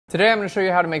Today I'm going to show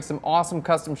you how to make some awesome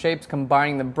custom shapes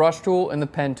combining the brush tool and the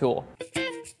pen tool.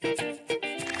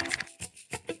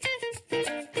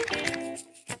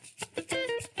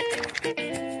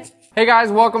 Hey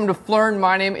guys, welcome to Flurn.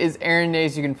 My name is Aaron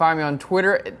Nace. You can find me on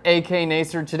Twitter at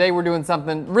AKNacer. Today we're doing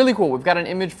something really cool. We've got an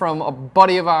image from a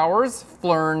buddy of ours,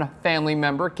 Flurn family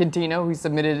member, Quintino, who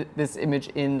submitted this image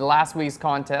in last week's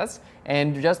contest.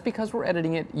 And just because we're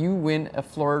editing it, you win a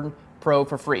Flurn Pro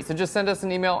for free. So just send us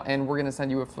an email and we're gonna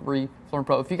send you a free Flurn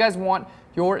Pro. If you guys want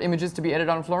your images to be edited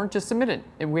on Flurn, just submit it.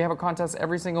 And we have a contest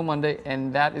every single Monday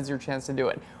and that is your chance to do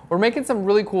it. We're making some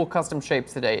really cool custom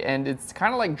shapes today and it's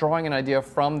kind of like drawing an idea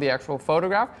from the actual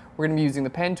photograph. We're gonna be using the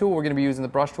pen tool, we're gonna be using the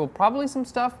brush tool, probably some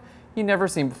stuff you've never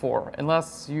seen before,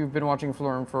 unless you've been watching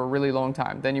Flurn for a really long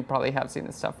time. Then you probably have seen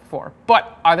this stuff before.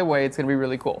 But either way, it's gonna be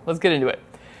really cool. Let's get into it.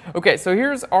 Okay, so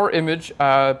here's our image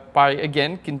by,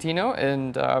 again, Quintino,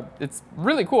 and it's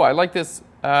really cool. I like this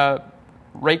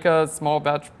Reka small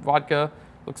batch vodka.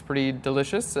 Looks pretty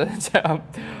delicious.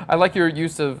 I like your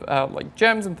use of like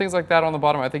gems and things like that on the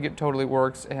bottom. I think it totally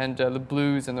works, and the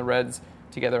blues and the reds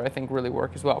together I think really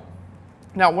work as well.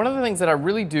 Now, one of the things that I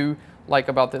really do like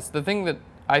about this, the thing that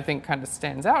I think kind of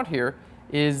stands out here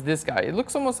is this guy. It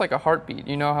looks almost like a heartbeat.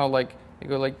 You know how like you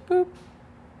go like boop,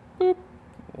 boop,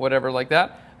 whatever like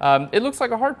that. It looks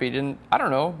like a heartbeat, and I don't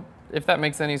know if that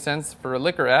makes any sense for a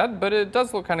liquor ad, but it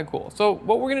does look kind of cool. So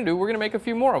what we're going to do, we're going to make a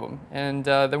few more of them, and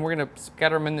then we're going to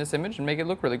scatter them in this image and make it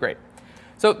look really great.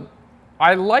 So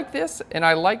I like this, and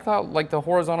I like the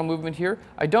horizontal movement here.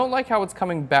 I don't like how it's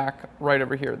coming back right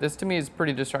over here. This to me is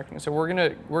pretty distracting. So we're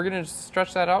gonna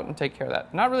stretch that out and take care of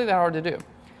that. Not really that hard to do.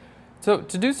 So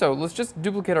to do so, let's just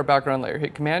duplicate our background layer.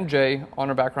 Hit Command J on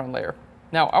our background layer.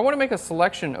 Now, I want to make a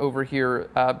selection over here,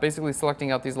 basically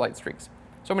selecting out these light streaks.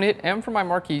 So I'm going to hit M for my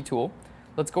marquee tool.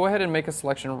 Let's go ahead and make a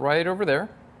selection right over there.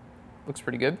 Looks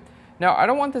pretty good. Now, I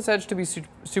don't want this edge to be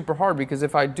super hard because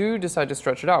if I do decide to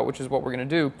stretch it out, which is what we're going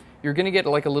to do, you're going to get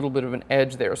like a little bit of an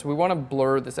edge there. So we want to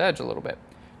blur this edge a little bit.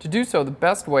 To do so, the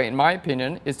best way, in my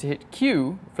opinion, is to hit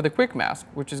Q for the quick mask,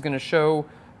 which is going to show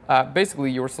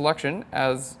basically your selection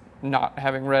as not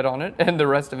having red on it, and the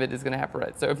rest of it is going to have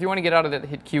red. So if you want to get out of that,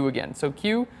 hit Q again. So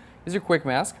Q is your quick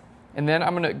mask, and then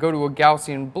I'm going to go to a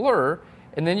Gaussian blur,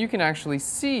 and then you can actually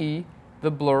see the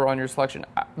blur on your selection.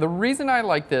 The reason I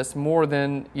like this more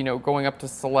than, you know, going up to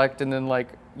select and then like,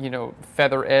 you know,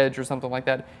 feather edge or something like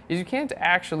that, is you can't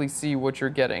actually see what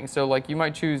you're getting. So like you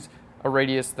might choose a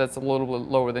radius that's a little bit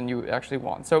lower than you actually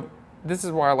want. So this is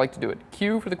why I like to do it.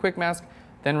 Q for the quick mask,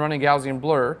 then run a Gaussian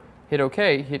blur, hit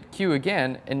OK, hit Q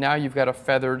again, and now you've got a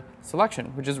feathered selection,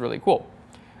 which is really cool.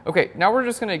 Okay, now we're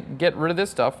just going to get rid of this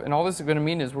stuff, and all this is going to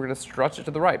mean is we're going to stretch it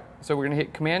to the right. So we're going to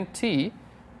hit Command T,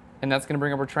 and that's going to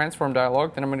bring up our transform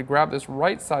dialog. Then I'm going to grab this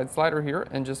right side slider here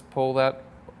and just pull that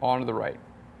onto the right,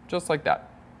 just like that,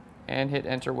 and hit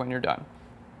Enter when you're done.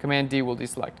 Command D will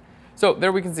deselect. So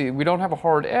there we can see we don't have a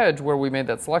hard edge where we made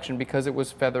that selection because it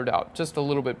was feathered out. Just a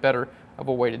little bit better of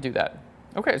a way to do that.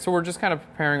 Okay, so we're just kind of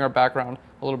preparing our background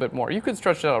a little bit more. You could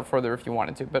stretch it out further if you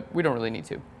wanted to, but we don't really need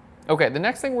to. Okay, the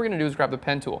next thing we're going to do is grab the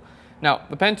pen tool. Now,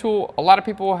 the pen tool, a lot of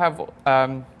people have,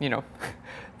 you know,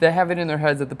 they have it in their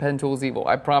heads that the pen tool is evil.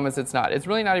 I promise it's not. It's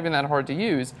really not even that hard to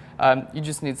use. You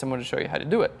just need someone to show you how to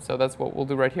do it. So that's what we'll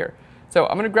do right here. So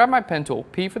I'm going to grab my pen tool,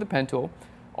 P for the pen tool.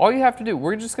 All you have to do,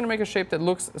 we're just going to make a shape that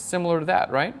looks similar to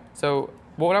that, right? So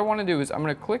what I want to do is I'm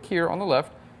going to click here on the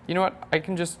left. You know what? I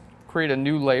can just create a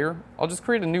new layer. I'll just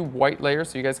create a new white layer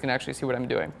so you guys can actually see what I'm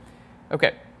doing.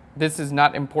 Okay, this is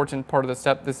not important part of the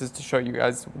step. This is to show you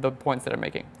guys the points that I'm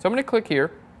making. So I'm going to click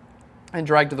here and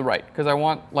drag to the right because I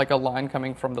want like a line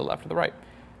coming from the left to the right.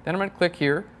 Then I'm going to click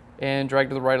here and drag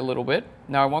to the right a little bit.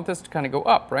 Now I want this to kind of go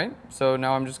up, right? So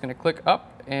now I'm just going to click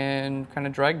up and kind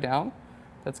of drag down.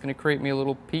 That's going to create me a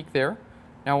little peak there.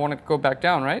 Now I want to go back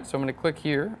down, right? So I'm going to click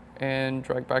here and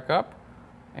drag back up.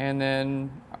 And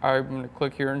then I'm going to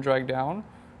click here and drag down,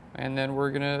 and then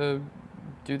we're going to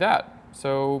do that.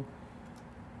 So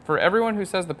for everyone who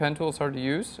says the pen tool is hard to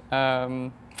use, I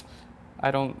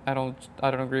don't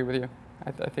agree with you.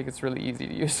 I think it's really easy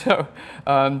to use. So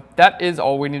that is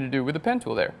all we need to do with the pen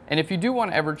tool there. And if you do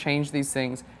want to ever change these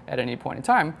things at any point in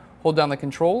time, hold down the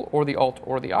Control or the Alt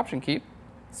or the Option key.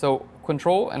 So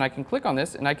Control, and I can click on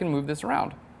this and I can move this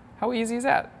around. How easy is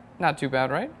that? Not too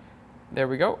bad, right? There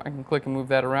we go. I can click and move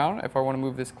that around. If I want to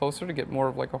move this closer to get more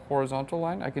of like a horizontal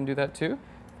line, I can do that too.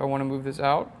 If I want to move this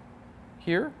out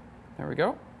here, there we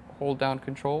go. Hold down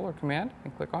Control or Command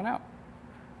and click on out.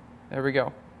 There we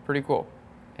go. Pretty cool.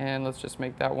 And let's just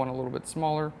make that one a little bit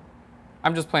smaller.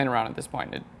 I'm just playing around at this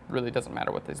point. It really doesn't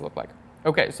matter what these look like.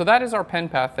 Okay, so that is our pen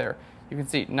path there. You can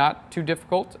see, not too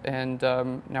difficult, and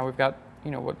now we've got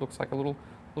you know, what looks like a little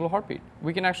heartbeat.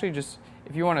 We can actually just,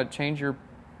 if you want to change your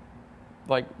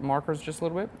like markers just a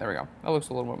little bit, there we go. That looks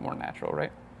a little bit more natural,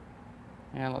 right?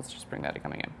 And let's just bring that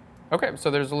coming in. Okay,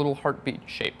 so there's a little heartbeat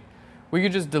shape. We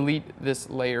could just delete this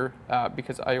layer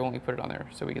because I only put it on there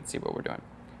so we could see what we're doing.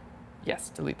 Yes,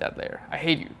 delete that layer. I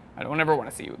hate you. I don't ever want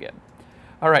to see you again.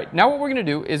 All right, now what we're going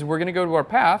to do is we're going to go to our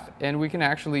path, and we can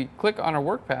actually click on our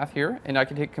work path here, and I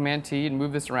can hit Command-T and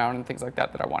move this around and things like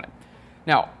that I wanted.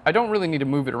 Now, I don't really need to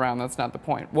move it around. That's not the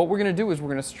point. What we're going to do is we're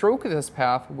going to stroke this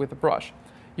path with a brush.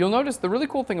 You'll notice the really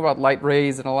cool thing about light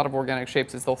rays and a lot of organic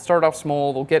shapes is they'll start off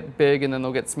small, they'll get big, and then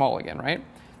they'll get small again, right?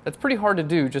 That's pretty hard to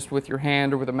do just with your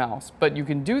hand or with a mouse, but you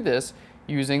can do this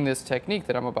using this technique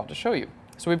that I'm about to show you.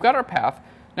 So we've got our path.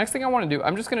 Next thing I want to do,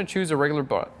 I'm just going to choose a regular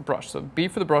brush. So B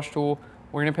for the brush tool.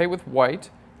 We're going to paint with white,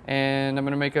 and I'm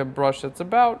going to make a brush that's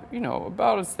about, you know,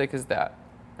 about as thick as that.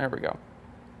 There we go.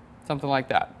 Something like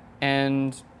that.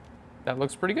 And that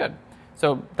looks pretty good.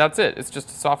 So that's it. It's just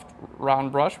a soft,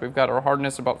 round brush. We've got our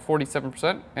hardness about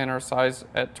 47% and our size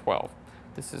at 12.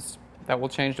 That will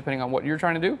change depending on what you're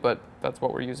trying to do, but that's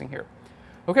what we're using here.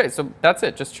 Okay, so that's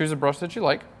it. Just choose a brush that you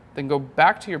like. Then go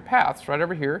back to your paths right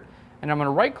over here, and I'm going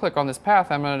to right-click on this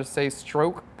path. I'm going to say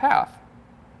Stroke Path.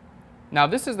 Now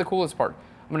this is the coolest part.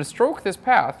 I'm going to stroke this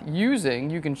path using,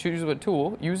 you can choose what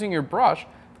tool, using your brush.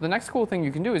 The next cool thing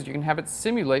you can do is you can have it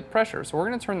simulate pressure. So we're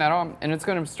going to turn that on, and it's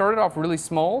going to start it off really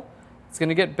small. It's going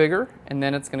to get bigger, and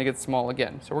then it's going to get small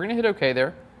again. So we're going to hit OK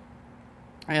there.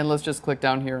 And let's just click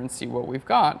down here and see what we've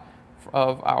got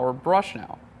of our brush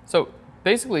now. So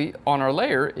basically on our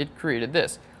layer, it created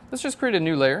this. Let's just create a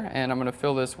new layer, and I'm going to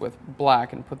fill this with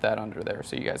black and put that under there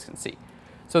so you guys can see.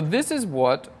 So this is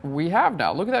what we have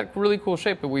now. Look at that really cool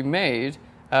shape that we made.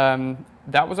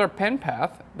 That was our pen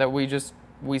path that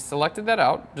we selected that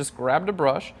out, just grabbed a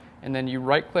brush, and then you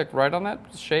right-click right on that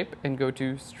shape and go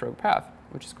to Stroke Path,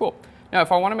 which is cool. Now,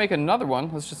 if I want to make another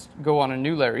one, let's just go on a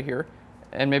new layer here,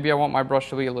 and maybe I want my brush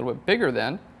to be a little bit bigger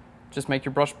then. Just make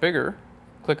your brush bigger,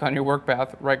 click on your work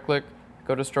path, right-click,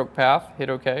 go to Stroke Path, hit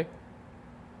OK.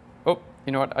 Oh,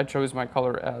 you know what? I chose my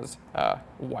color as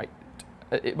white.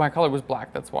 My color was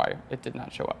black, that's why it did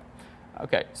not show up.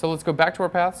 Okay, so let's go back to our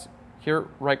paths. Here,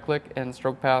 right-click and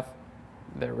Stroke Path.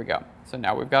 There we go. So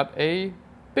now we've got a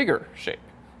bigger shape.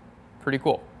 Pretty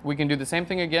cool. We can do the same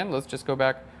thing again. Let's just go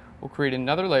back. We'll create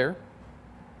another layer.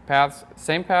 Paths,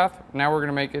 same path. Now we're going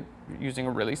to make it using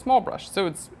a really small brush. So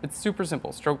it's super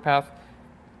simple. Stroke Path,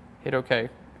 hit OK,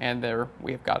 and there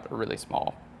we have got a really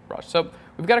small brush. So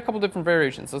we've got a couple different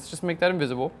variations. Let's just make that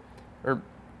invisible, or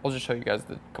I'll just show you guys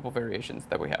the couple variations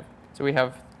that we have. So we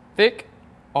have thick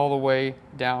all the way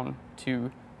down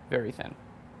to very thin.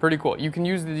 Pretty cool. You can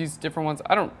use these different ones.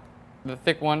 The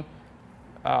thick one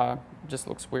just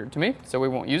looks weird to me, so we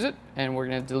won't use it, and we're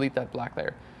going to delete that black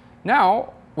layer.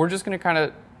 Now, we're just going to kind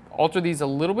of alter these a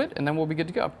little bit, and then we'll be good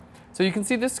to go. So you can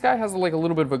see this guy has like a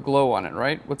little bit of a glow on it,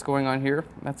 right? What's going on here?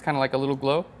 That's kind of like a little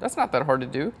glow. That's not that hard to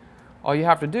do. All you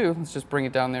have to do, let's just bring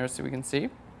it down there so we can see.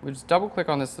 We just double click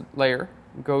on this layer,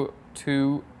 go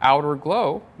to Outer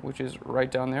Glow, which is right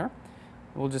down there.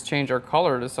 We'll just change our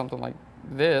color to something like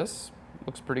this.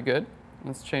 Looks pretty good.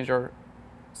 Let's change our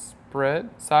spread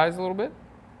size a little bit.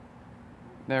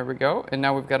 There we go. And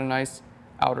now we've got a nice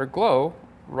outer glow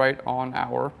right on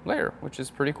our layer, which is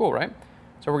pretty cool, right?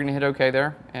 So we're going to hit OK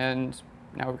there, and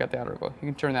now we've got the outer glow. You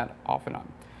can turn that off and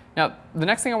on. Now, the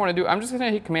next thing I want to do, I'm just going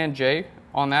to hit Command-J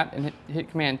on that and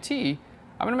hit Command-T.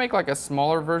 I'm going to make like a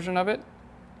smaller version of it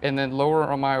and then lower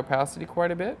on my opacity quite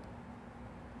a bit.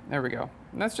 There we go.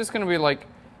 And that's just going to be like,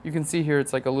 you can see here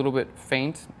it's like a little bit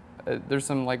faint. There's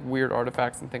some like weird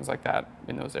artifacts and things like that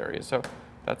in those areas. So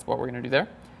that's what we're going to do there.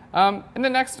 And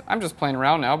then next, I'm just playing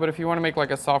around now, but if you want to make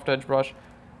like a soft edge brush,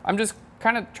 I'm just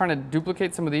kind of trying to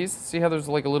duplicate some of these. See how there's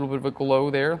like a little bit of a glow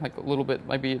there, like a little bit,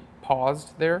 maybe it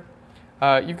paused there.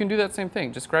 You can do that same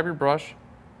thing. Just grab your brush,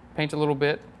 paint a little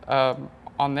bit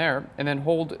on there, and then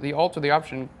hold the Alt or the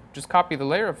Option. Just copy the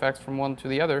layer effects from one to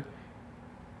the other,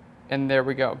 and there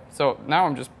we go. So now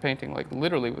I'm just painting like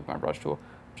literally with my brush tool,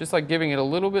 just like giving it a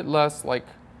little bit less like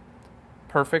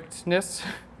perfectness.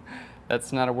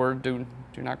 That's not a word. Do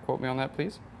not quote me on that,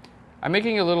 please. I'm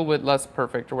making it a little bit less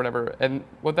perfect or whatever, and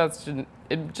what that's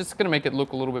just going to make it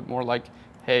look a little bit more like,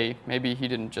 hey, maybe he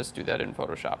didn't just do that in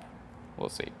Photoshop. We'll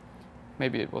see.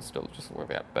 Maybe it will still just look like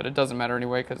that, but it doesn't matter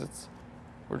anyway because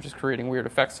we're just creating weird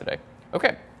effects today.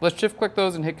 Okay, let's shift click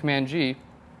those and hit Command-G,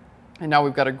 and now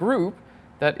we've got a group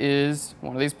that is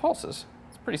one of these pulses.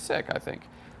 It's pretty sick, I think.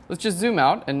 Let's just zoom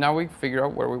out, and now we figure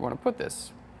out where we want to put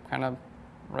this. Kind of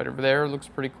right over there, looks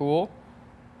pretty cool,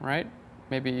 right?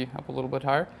 maybe up a little bit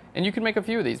higher. And you can make a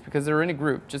few of these because they're in a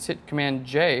group. Just hit Command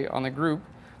J on the group.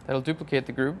 That'll duplicate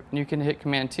the group. And you can hit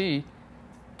Command T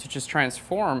to just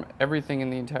transform everything in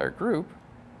the entire group.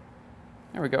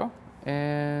 There we go.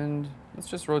 And let's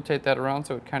just rotate that around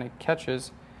so it kind of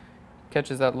catches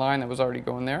that line that was already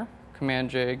going there. Command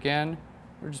J again.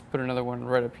 We'll just put another one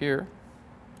right up here.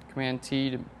 Command T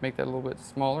to make that a little bit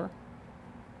smaller.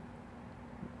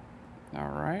 All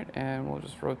right, and we'll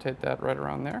just rotate that right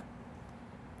around there.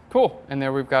 Cool, and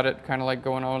there we've got it kind of like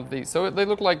going on with these. So they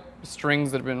look like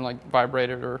strings that have been like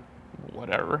vibrated or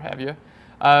whatever have you.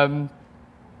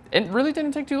 It really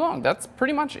didn't take too long. That's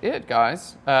pretty much it,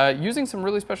 guys. Using some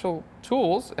really special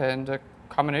tools and a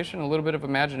combination, a little bit of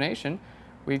imagination,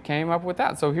 we came up with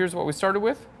that. So here's what we started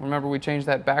with. Remember, we changed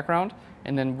that background,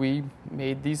 and then we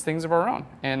made these things of our own.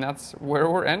 And that's where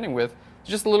we're ending with.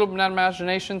 Just a little bit of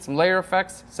imagination, some layer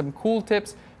effects, some cool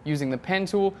tips using the pen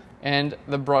tool and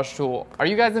the brush tool. Are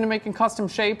you guys into making custom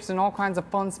shapes and all kinds of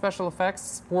fun special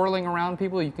effects, swirling around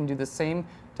people? You can do the same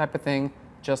type of thing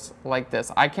just like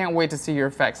this. I can't wait to see your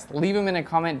effects. Leave them in a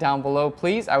comment down below,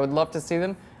 please. I would love to see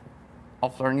them.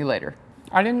 I'll learn you later.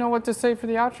 I didn't know what to say for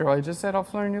the outro. I just said I'll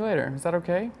learn you later. Is that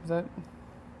okay? It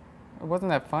wasn't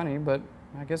that funny, but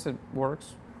I guess it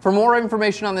works. For more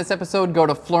information on this episode, go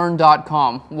to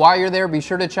Flurn.com. While you're there, be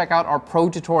sure to check out our pro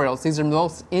tutorials. These are the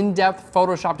most in-depth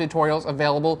Photoshop tutorials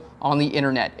available on the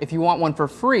internet. If you want one for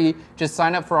free, just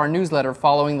sign up for our newsletter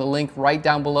following the link right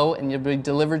down below and it'll be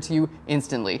delivered to you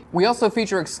instantly. We also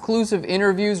feature exclusive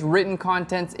interviews, written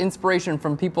contents, inspiration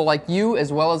from people like you,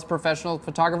 as well as professional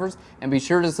photographers, and be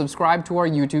sure to subscribe to our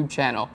YouTube channel.